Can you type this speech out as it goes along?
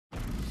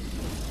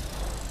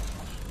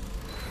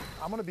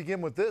I'm going to begin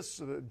with this,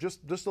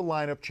 just a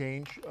lineup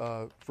change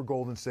for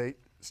Golden State.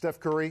 Steph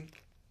Curry,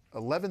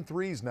 11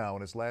 threes now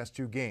in his last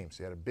 2 games.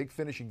 He had a big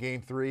finish in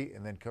Game 3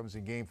 and then comes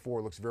in Game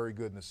 4, looks very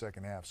good in the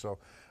second half. So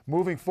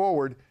moving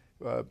forward,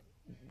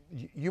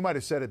 you might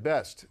have said it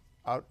best.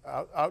 Out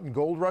in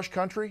Gold Rush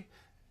country,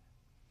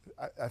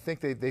 I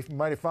think they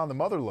might have found the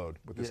mother lode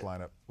with this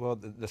lineup. Well,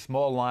 the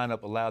small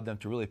lineup allowed them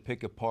to really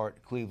pick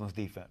apart Cleveland's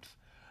defense.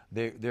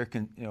 They're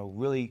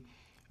really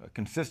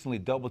consistently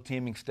double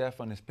teaming Steph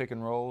on his pick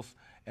and rolls,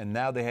 and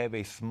now they have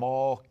a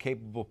small,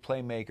 capable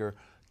playmaker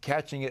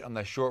catching it on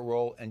the short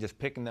roll and just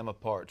picking them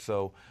apart.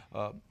 So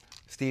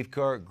Steve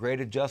Kerr,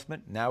 great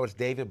adjustment. Now it's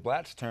David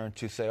Blatt's turn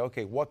to say,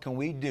 okay, what can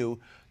we do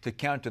to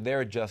counter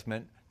their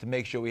adjustment to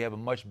make sure we have a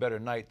much better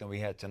night than we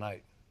had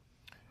tonight?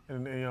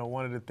 And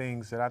one of the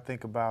things that I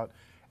think about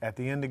at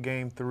the end of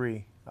Game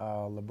 3,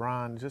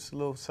 LeBron, just a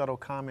little subtle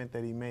comment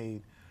that he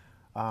made.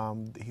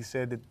 He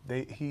said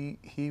that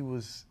he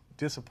was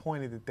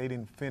disappointed that they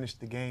didn't finish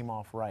the game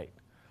off right.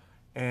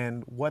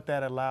 And what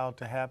that allowed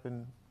to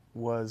happen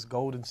was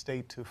Golden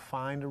State to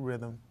find a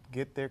rhythm,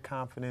 get their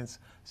confidence.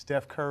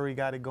 Steph Curry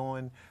got it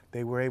going.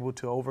 They were able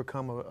to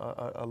overcome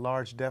a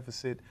large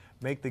deficit,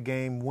 make the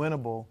game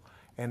winnable,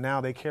 and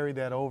now they carried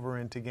that over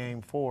into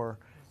Game 4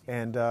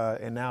 and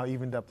now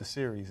evened up the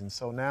series. And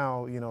so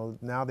now,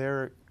 now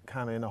they're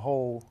kind of in a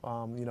hole,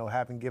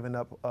 having given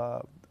up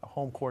a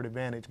home court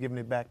advantage, giving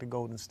it back to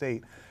Golden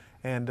State.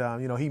 And,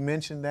 he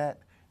mentioned that.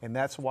 And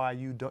that's why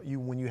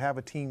when you have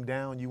a team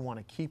down, you want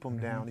to keep them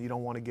down. You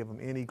don't want to give them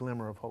any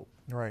glimmer of hope.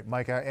 All right,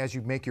 Mike, as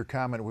you make your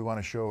comment, we want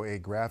to show a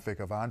graphic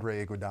of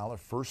Andre Iguodala,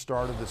 first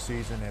start of the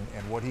season,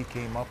 and what he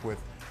came up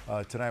with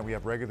tonight. We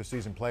have regular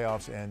season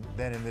playoffs, and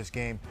then in this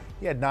game,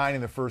 he had 9 in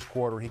the first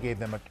quarter. He gave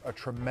them a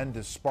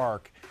tremendous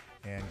spark,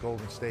 and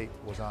Golden State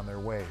was on their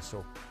way.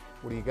 So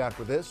what do you got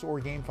for this or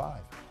Game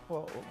 5?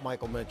 Well,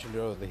 Michael mentioned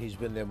earlier that he's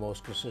been their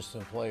most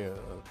consistent player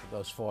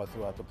thus far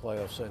throughout the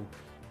playoffs, and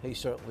he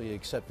certainly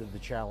accepted the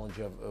challenge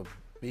of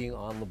being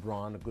on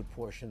LeBron a good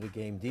portion of the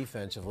game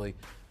defensively,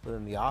 but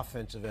in the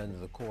offensive end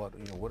of the court,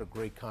 what a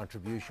great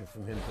contribution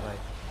from him tonight.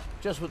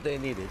 Just what they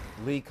needed.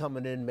 Lee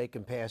coming in,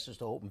 making passes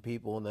to open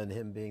people, and then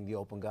him being the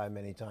open guy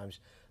many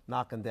times,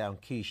 knocking down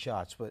key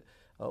shots. But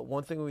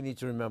one thing we need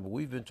to remember,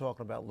 we've been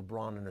talking about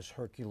LeBron and his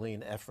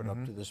Herculean effort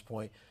up to this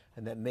point,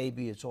 and that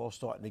maybe it's all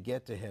starting to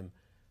get to him.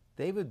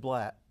 David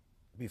Blatt,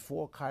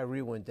 before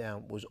Kyrie went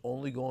down, was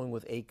only going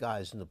with 8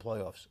 guys in the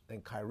playoffs.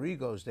 Then Kyrie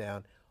goes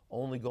down,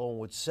 only going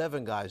with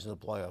 7 guys in the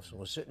playoffs. And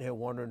we're sitting here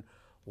wondering,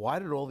 why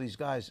did all these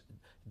guys,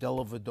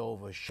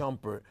 Dellavedova,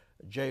 Shumpert,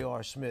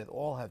 J.R. Smith,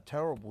 all have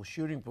terrible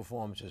shooting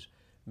performances?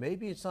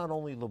 Maybe it's not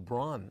only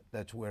LeBron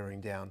that's wearing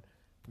down.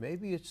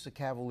 Maybe it's the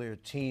Cavalier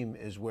team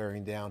is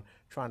wearing down,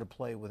 trying to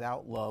play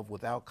without Love,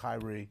 without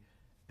Kyrie,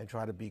 and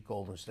try to beat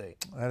Golden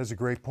State. That is a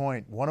great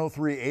point.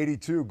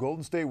 103-82,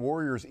 Golden State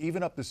Warriors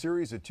even up the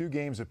series at 2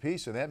 games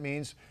apiece, and that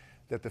means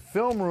that the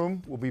film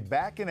room will be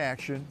back in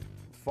action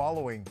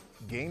following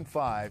Game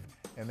 5,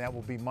 and that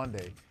will be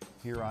Monday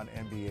here on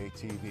NBA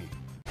TV.